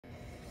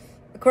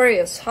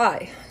Aquarius,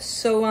 hi.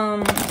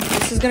 So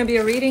this is going to be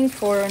a reading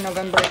for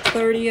November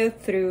 30th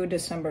through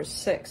December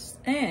 6th.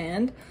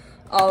 And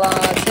I'll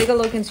take a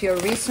look into your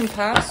recent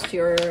past,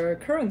 your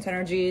current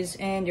energies,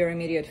 and your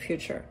immediate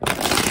future.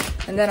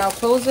 And then I'll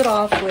close it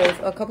off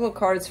with a couple of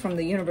cards from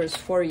the universe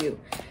for you.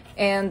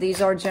 And these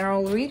are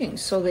general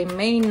readings, so they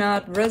may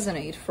not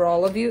resonate for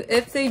all of you.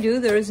 If they do,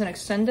 there is an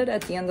extended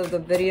at the end of the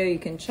video. You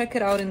can check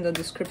it out in the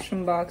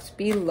description box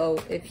below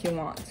if you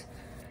want.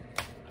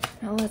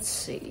 Now let's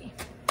see.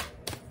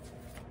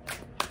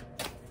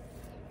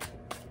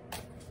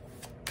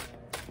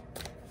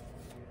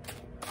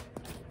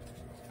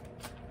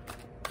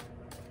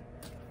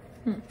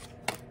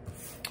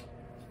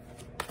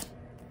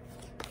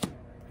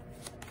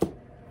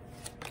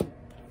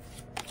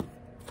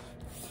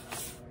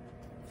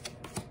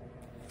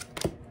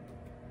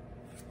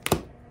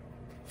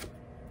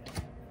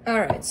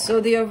 Alright,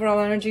 so the overall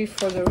energy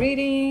for the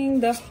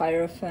reading, the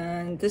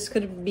Hierophant. This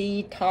could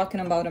be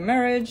talking about a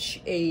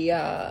marriage,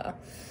 a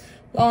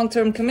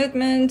long-term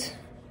commitment.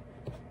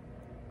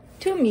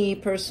 To me,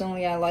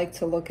 personally, I like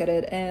to look at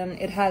it,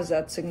 and it has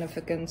that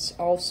significance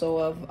also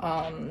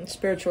of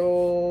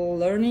spiritual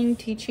learning,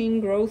 teaching,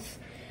 growth.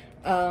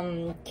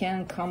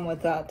 Can come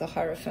with that, the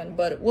Hierophant,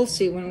 but we'll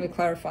see when we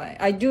clarify.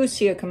 I do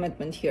see a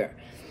commitment here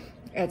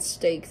at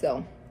stake,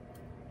 though.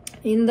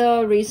 In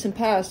the recent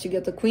past, you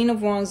get the Queen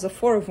of Wands, the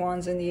Four of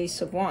Wands, and the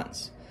Ace of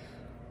Wands.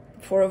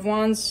 Four of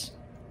Wands,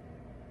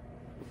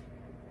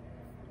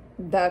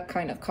 that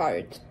kind of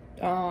card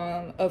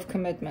of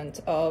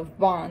commitment, of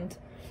bond,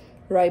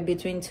 right,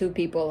 between two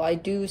people. I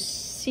do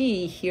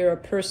see here a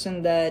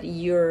person that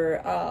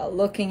you're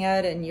looking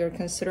at and you're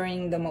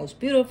considering the most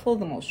beautiful,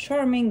 the most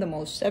charming, the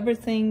most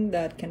everything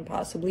that can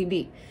possibly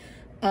be.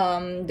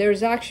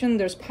 There's action,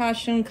 there's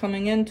passion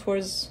coming in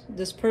towards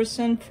this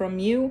person from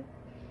you.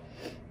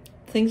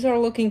 Things are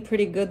looking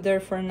pretty good there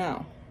for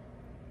now.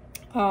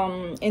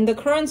 In the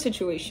current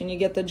situation, you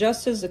get the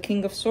Justice, the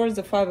King of Swords,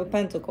 the Five of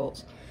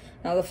Pentacles.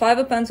 Now, the Five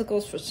of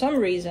Pentacles, for some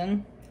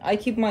reason, I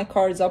keep my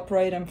cards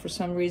upright, and for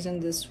some reason,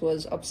 this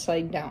was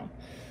upside down.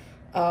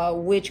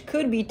 Which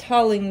could be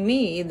telling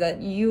me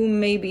that you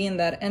may be in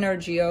that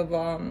energy of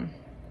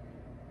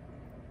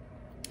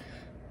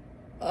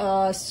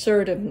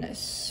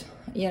assertiveness.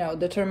 You know,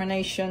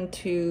 determination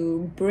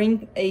to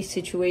bring a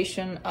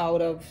situation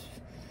out of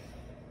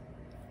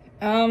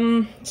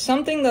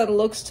something that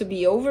looks to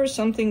be over,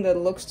 something that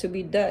looks to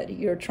be dead.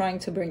 You're trying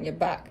to bring it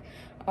back.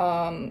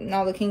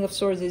 Now the King of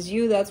Swords is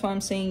you. That's why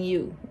I'm saying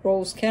you.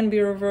 Roles can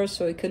be reversed,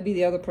 so it could be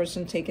the other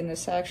person taking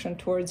this action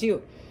towards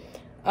you.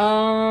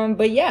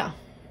 But yeah,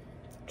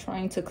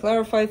 trying to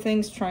clarify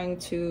things, trying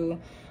to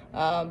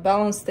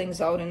balance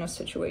things out in a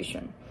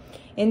situation.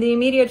 In the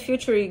immediate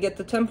future, you get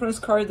the Temperance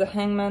card, the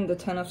Hangman, the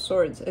Ten of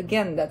Swords.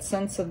 Again, that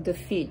sense of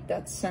defeat,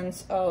 that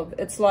sense of,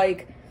 it's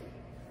like,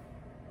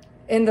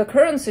 in the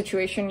current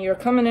situation, you're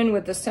coming in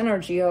with this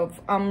energy of,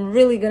 I'm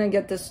really going to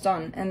get this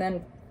done. And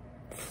then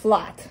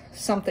flat.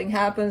 Something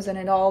happens and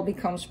it all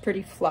becomes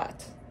pretty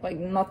flat. Like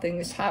nothing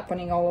is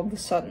happening all of a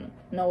sudden.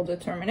 No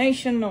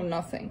determination, no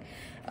nothing.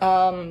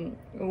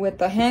 With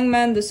the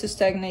Hangman, this is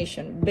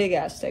stagnation. Big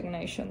ass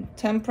stagnation.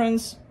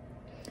 Temperance,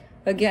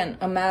 again,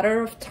 a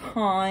matter of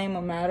time,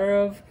 a matter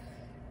of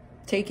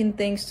taking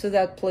things to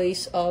that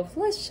place of,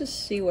 let's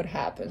just see what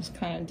happens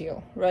kind of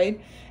deal, right?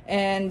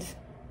 And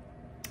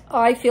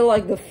I feel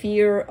like the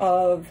fear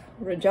of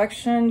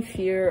rejection,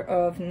 fear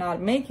of not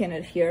making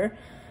it here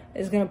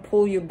is going to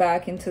pull you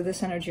back into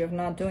this energy of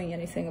not doing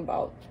anything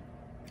about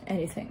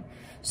anything.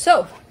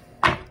 So,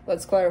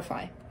 let's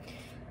clarify.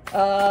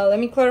 Let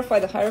me clarify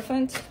the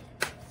Hierophant.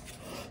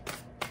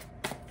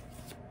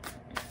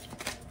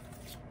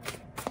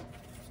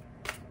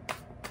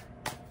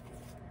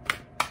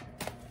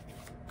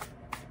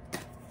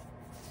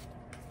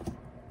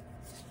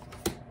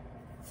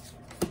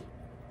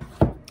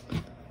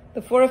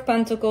 The Four of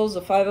Pentacles,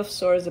 the Five of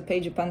Swords, the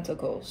Page of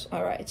Pentacles.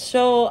 All right,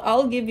 so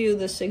I'll give you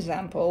this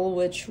example,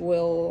 which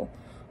will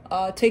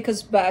take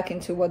us back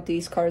into what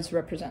these cards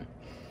represent.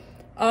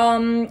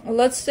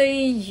 Let's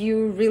say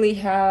you really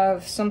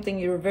have something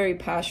you're very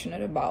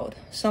passionate about.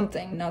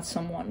 Something, not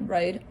someone,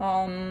 right?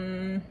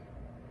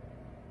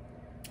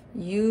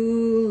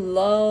 You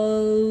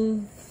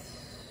love...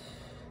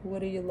 What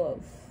do you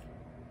love?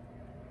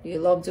 You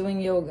love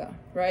doing yoga,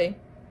 right?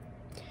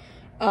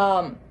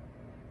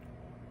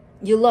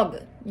 You love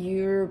it.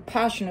 You're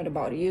passionate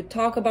about it. You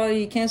talk about it.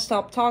 You can't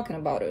stop talking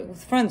about it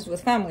with friends,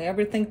 with family.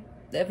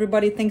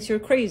 Everybody thinks you're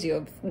crazy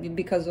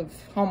because of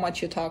how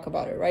much you talk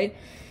about it, right?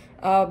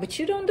 But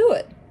you don't do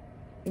it.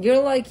 You're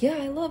like, yeah,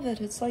 I love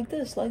it. It's like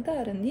this, like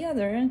that, and the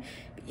other. And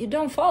you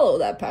don't follow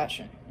that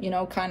passion, you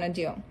know, kind of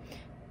deal.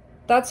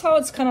 That's how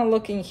it's kind of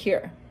looking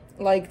here.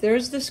 Like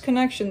there's this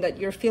connection that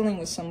you're feeling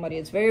with somebody.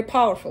 It's very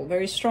powerful,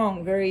 very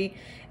strong, very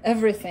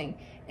everything.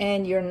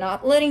 And you're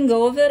not letting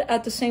go of it.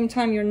 At the same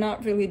time, you're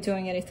not really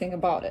doing anything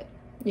about it.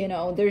 You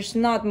know, there's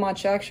not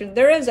much action.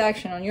 There is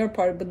action on your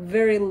part, but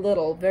very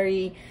little.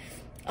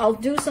 I'll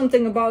do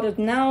something about it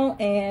now,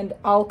 and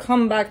I'll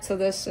come back to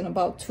this in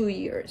about 2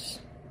 years.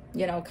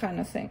 You know, kind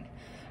of thing.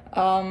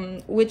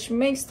 which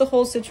makes the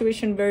whole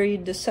situation very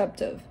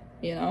deceptive,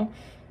 you know?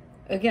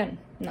 Again,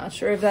 not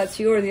sure if that's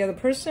you or the other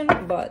person,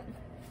 but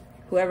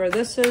whoever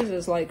this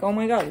is like, oh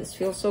my god, this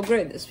feels so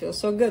great, this feels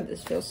so good,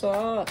 this feels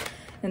so...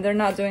 and they're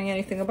not doing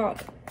anything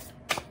about it.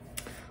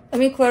 Let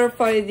me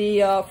clarify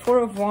the Four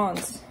of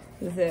Wands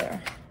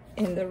there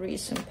in the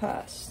recent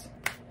past.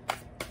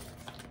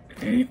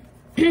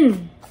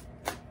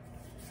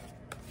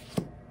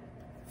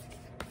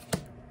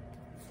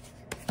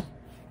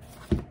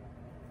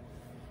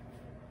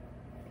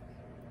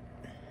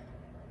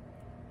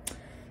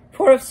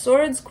 Four of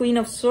Swords, Queen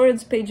of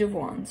Swords, Page of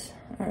Wands.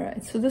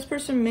 Alright, so this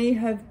person may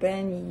have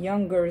been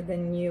younger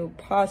than you,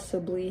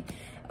 possibly.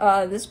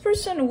 This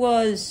person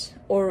was,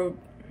 or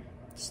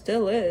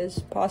still is,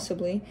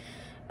 possibly,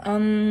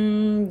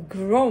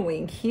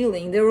 growing,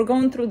 healing. They were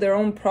going through their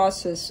own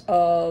process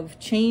of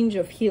change,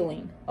 of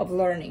healing, of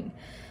learning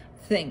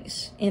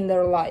things in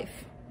their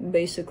life,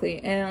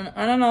 basically. And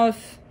I don't know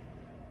if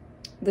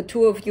the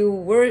two of you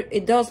were,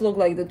 it does look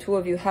like the two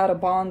of you had a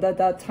bond at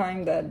that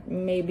time, that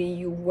maybe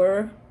you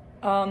were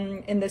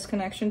in this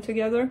connection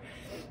together.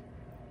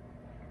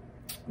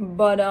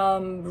 But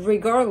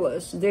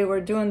regardless, they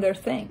were doing their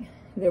thing.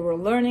 They were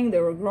learning, they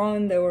were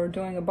growing, they were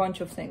doing a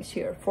bunch of things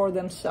here for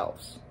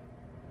themselves,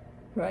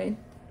 right?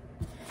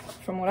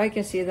 From what I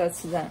can see,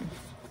 that's them.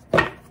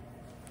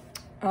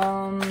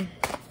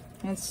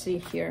 Let's see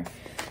here.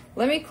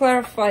 Let me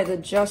clarify the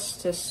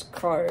Justice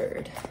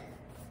card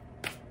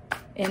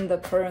in the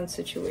current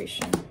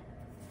situation.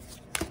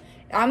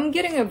 I'm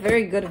getting a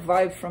very good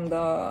vibe from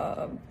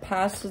the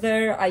past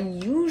there. I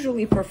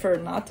usually prefer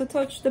not to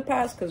touch the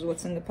past, because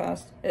what's in the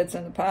past, it's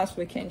in the past,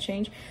 we can't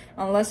change,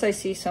 unless I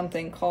see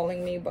something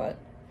calling me. But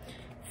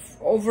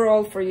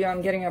overall for you,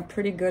 I'm getting a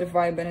pretty good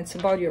vibe, and it's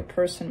about your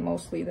person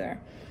mostly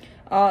there.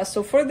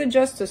 So for the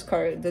Justice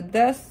card, the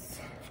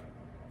Death,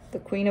 the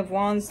Queen of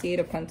Wands, the Eight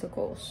of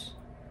Pentacles.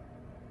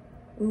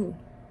 Ooh.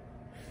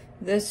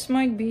 This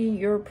might be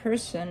your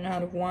person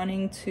not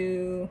wanting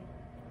to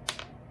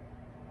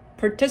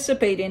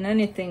participate in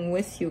anything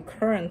with you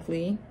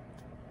currently,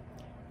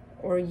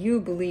 or you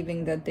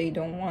believing that they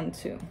don't want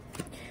to.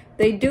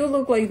 They do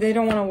look like they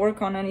don't want to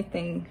work on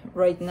anything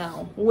right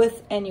now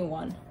with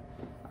anyone.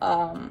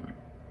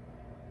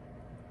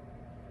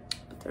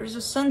 There's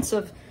a sense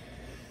of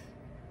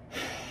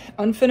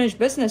unfinished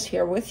business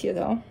here with you,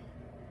 though.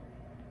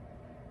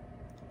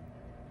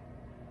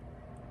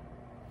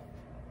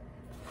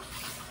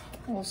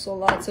 Also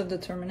lots of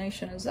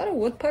determination. Is that a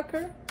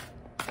woodpecker?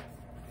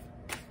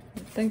 I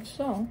think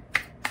so.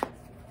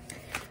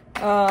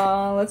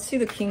 Let's see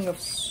the King of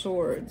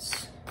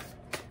Swords.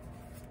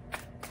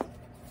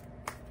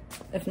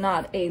 If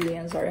not,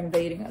 aliens are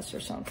invading us or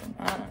something.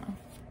 I don't know.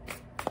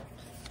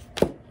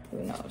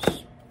 Who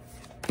knows?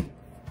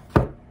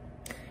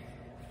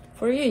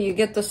 For you, you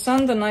get the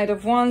Sun, the Knight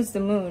of Wands, the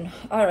Moon.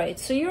 Alright,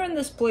 so you're in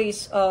this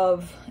place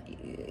of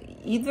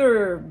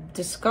either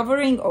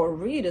discovering or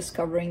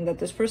rediscovering that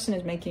this person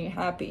is making you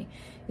happy.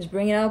 Is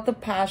bringing out the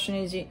passion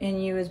in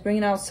you, is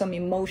bringing out some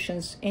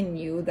emotions in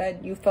you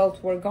that you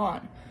felt were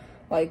gone.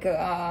 Like,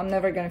 I'm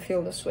never gonna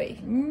feel this way.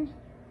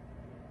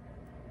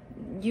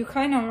 You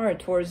kind of are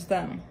towards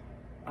them.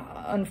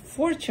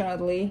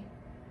 Unfortunately,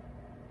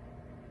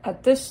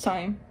 at this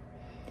time,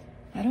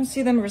 I don't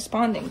see them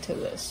responding to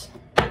this.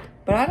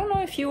 But I don't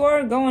know if you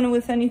are going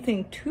with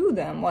anything to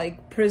them,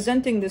 like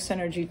presenting this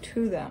energy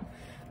to them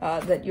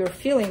that you're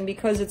feeling,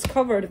 because it's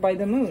covered by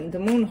the Moon. The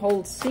Moon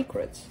holds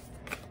secrets.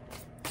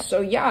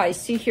 So yeah, I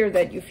see here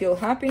that you feel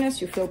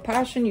happiness, you feel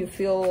passion, you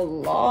feel a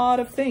lot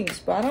of things.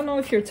 But I don't know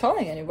if you're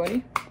telling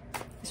anybody,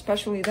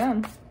 especially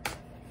them.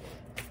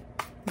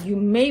 You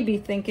may be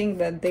thinking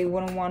that they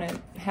wouldn't want to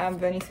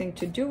have anything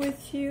to do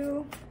with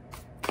you,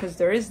 because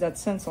there is that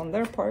sense on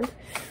their part.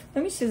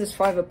 Let me see this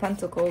Five of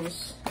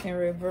Pentacles in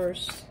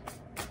reverse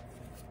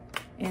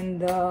in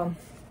the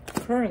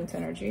current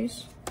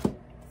energies.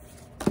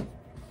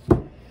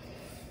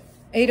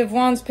 Eight of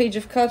Wands, Page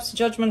of Cups,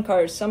 Judgment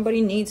card.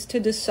 Somebody needs to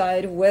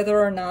decide whether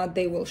or not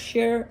they will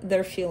share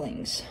their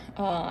feelings.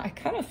 I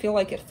kind of feel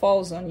like it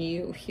falls on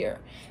you here.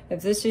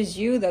 If this is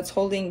you that's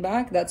holding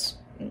back, that's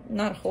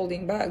not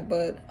holding back,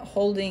 but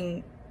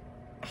holding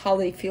how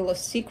they feel a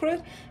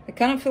secret, I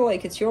kind of feel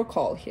like it's your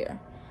call here.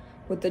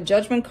 With the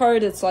Judgment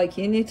card, it's like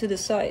you need to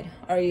decide.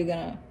 Are you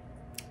gonna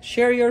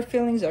share your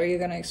feelings? Or are you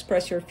gonna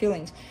express your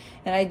feelings?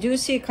 And I do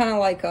see kind of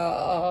like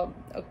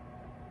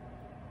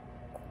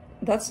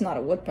that's not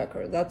a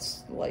woodpecker.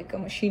 That's like a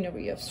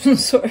machinery of some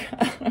sort.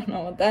 I don't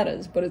know what that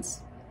is, but it's...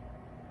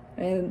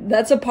 I mean,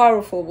 that's a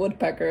powerful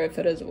woodpecker if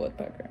it is a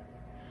woodpecker.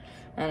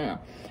 I don't know.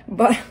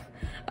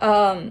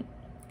 But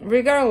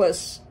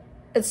regardless,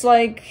 it's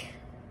like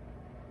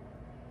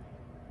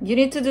you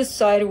need to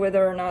decide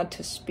whether or not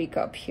to speak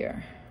up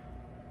here.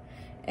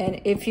 And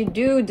if you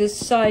do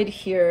decide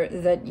here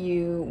that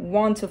you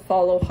want to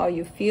follow how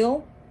you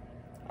feel,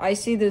 I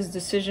see this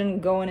decision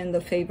going in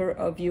the favor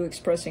of you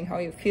expressing how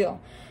you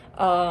feel.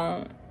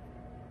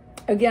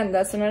 Again,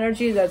 that's an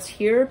energy that's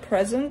here,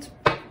 present.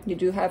 You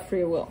do have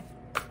free will.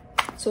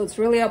 So it's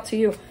really up to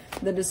you.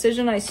 The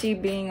decision I see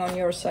being on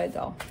your side,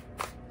 though.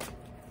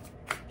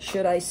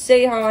 Should I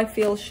say how I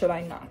feel? Should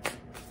I not?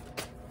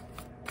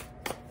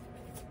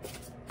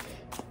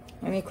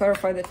 Let me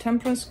clarify the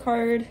Temperance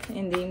card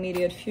in the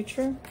immediate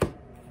future.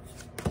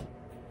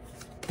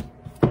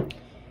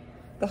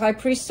 The High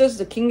Priestess,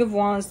 the King of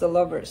Wands, the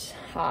Lovers.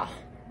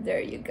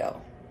 There you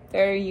go.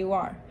 There you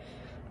are.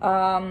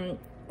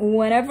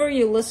 Whenever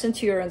you listen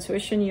to your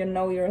intuition, you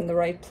know you're in the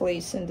right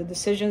place. And the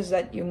decisions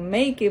that you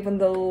make, even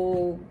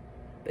though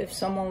if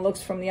someone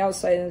looks from the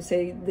outside and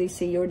they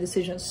say your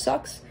decision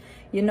sucks,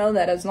 you know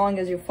that as long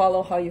as you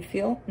follow how you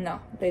feel, no,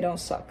 they don't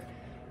suck.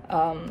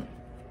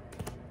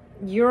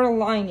 You're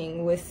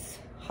aligning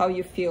with how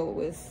you feel,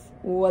 with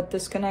what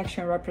this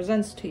connection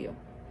represents to you.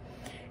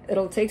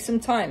 It'll take some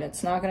time.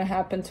 It's not going to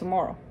happen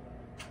tomorrow,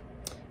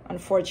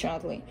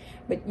 unfortunately.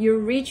 But you're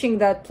reaching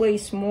that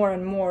place more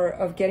and more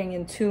of getting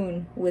in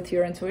tune with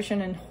your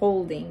intuition and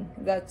holding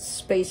that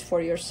space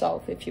for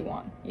yourself if you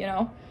want, you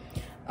know?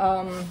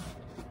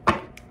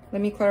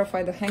 Let me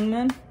clarify the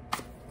Hangman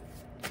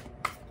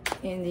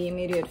in the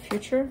immediate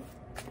future.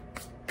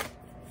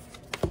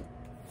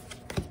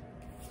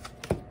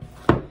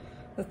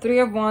 The Three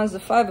of Wands, the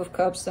Five of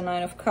Cups, the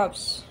Nine of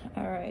Cups.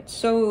 All right,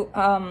 so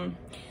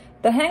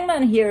the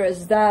Hangman here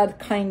is that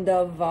kind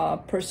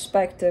of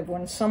perspective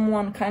when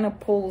someone kind of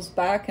pulls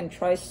back and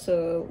tries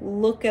to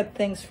look at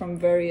things from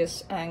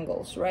various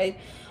angles, right?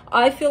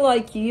 I feel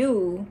like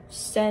you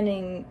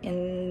standing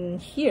in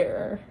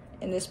here,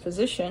 in this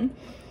position,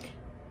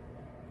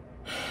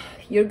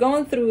 you're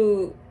going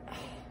through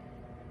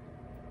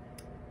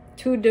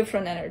two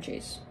different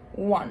energies.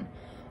 One,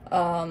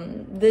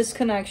 this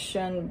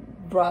connection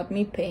brought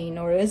me pain,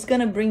 or is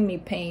gonna bring me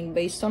pain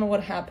based on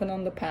what happened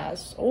on the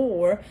past,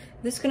 or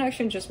this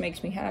connection just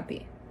makes me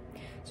happy.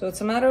 So it's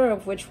a matter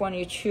of which one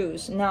you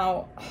choose.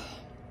 Now,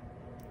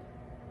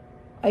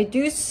 I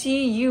do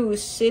see you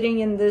sitting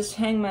in this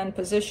Hangman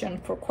position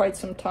for quite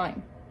some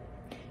time,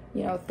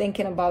 you know,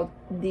 thinking about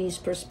these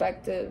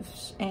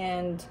perspectives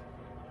and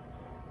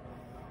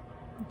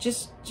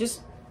just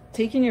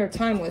taking your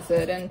time with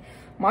it. And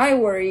my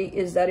worry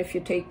is that if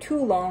you take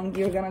too long,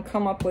 you're going to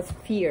come up with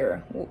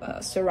fear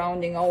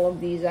surrounding all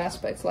of these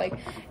aspects. Like,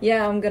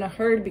 yeah, I'm going to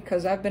hurt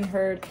because I've been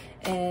hurt.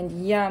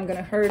 And yeah, I'm going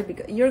to hurt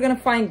because you're going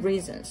to find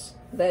reasons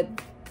that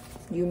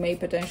you may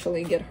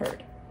potentially get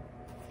hurt.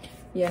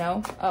 You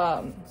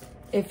know,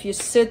 if you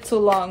sit too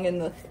long in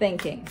the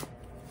thinking.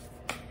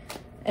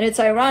 And it's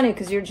ironic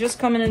because you're just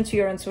coming into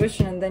your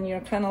intuition and then you're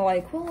kind of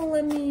like, well,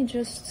 let me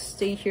just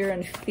stay here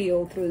and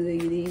feel through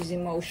these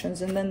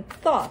emotions. And then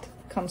thought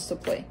comes to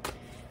play.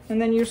 And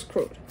then you're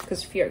screwed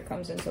because fear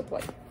comes into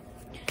play.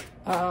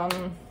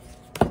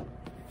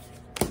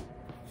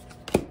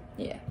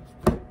 Yeah.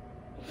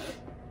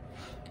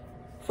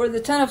 For the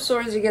Ten of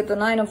Swords, you get the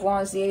Nine of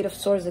Wands, the Eight of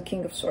Swords, the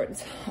King of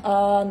Swords.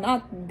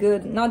 Not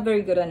good, not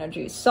very good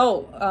energy.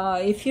 So,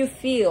 if you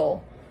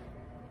feel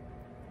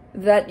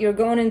that you're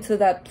going into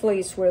that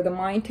place where the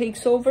mind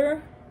takes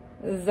over,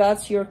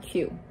 that's your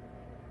cue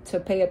to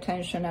pay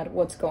attention at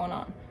what's going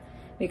on.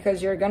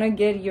 Because you're going to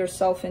get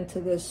yourself into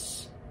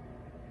this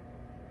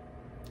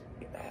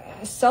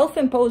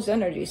self-imposed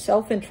energy,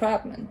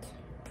 self-entrapment,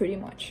 pretty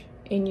much.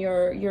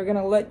 You're going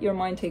to let your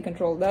mind take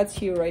control.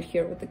 That's you right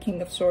here with the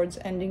King of Swords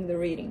ending the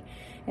reading.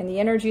 And the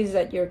energies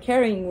that you're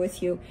carrying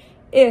with you,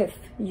 if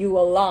you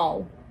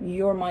allow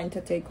your mind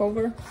to take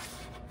over,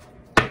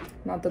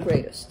 not the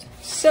greatest.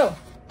 So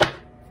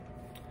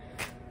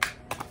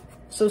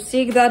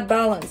seek that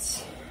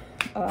balance.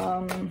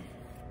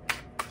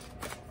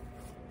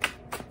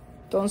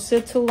 Don't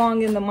sit too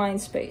long in the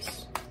mind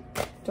space.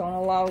 Don't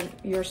allow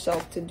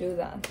yourself to do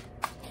that.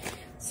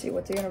 Let's see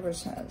what the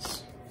universe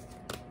has.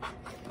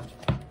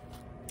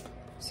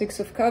 Six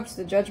of Cups,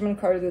 the Judgment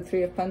card, the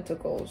Three of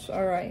Pentacles.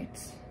 All right.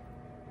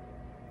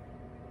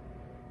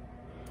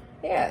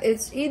 Yeah,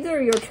 it's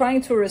either you're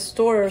trying to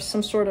restore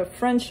some sort of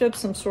friendship,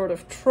 some sort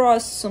of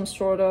trust, some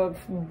sort of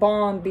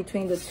bond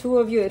between the two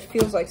of you. It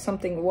feels like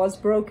something was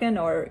broken,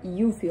 or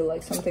you feel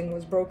like something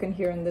was broken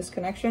here in this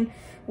connection,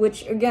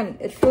 which, again,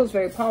 it feels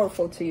very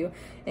powerful to you.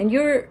 And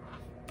you're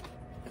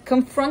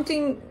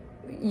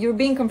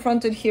being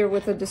confronted here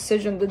with a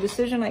decision. The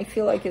decision, I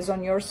feel like, is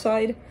on your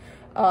side.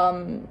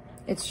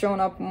 It's shown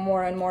up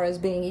more and more as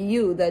being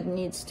you that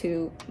needs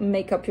to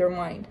make up your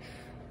mind.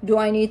 Do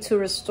I need to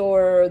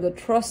restore the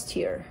trust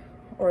here,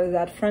 or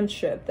that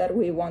friendship that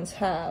we once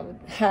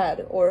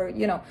had, or,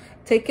 you know,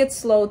 take it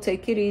slow,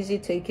 take it easy,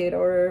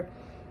 or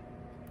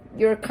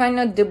you're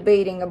kind of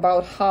debating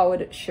about how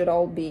it should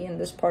all be in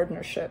this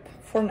partnership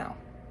for now.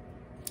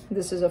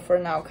 This is a for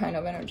now kind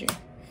of energy.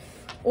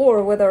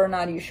 Or whether or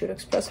not you should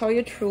express how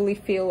you truly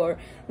feel, or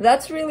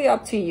that's really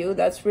up to you.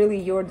 That's really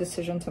your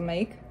decision to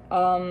make.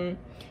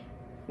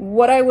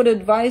 What I would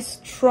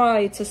advise,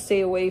 try to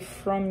stay away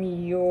from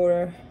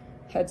your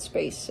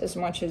headspace as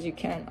much as you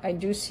can. I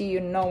do see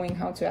you knowing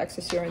how to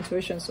access your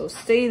intuition, so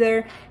stay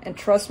there and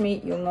trust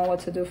me, you'll know what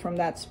to do from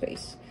that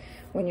space.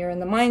 When you're in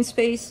the mind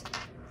space.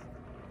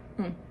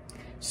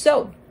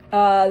 So,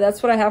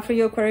 that's what I have for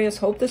you, Aquarius.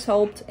 Hope this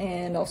helped,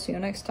 and I'll see you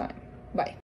next time. Bye.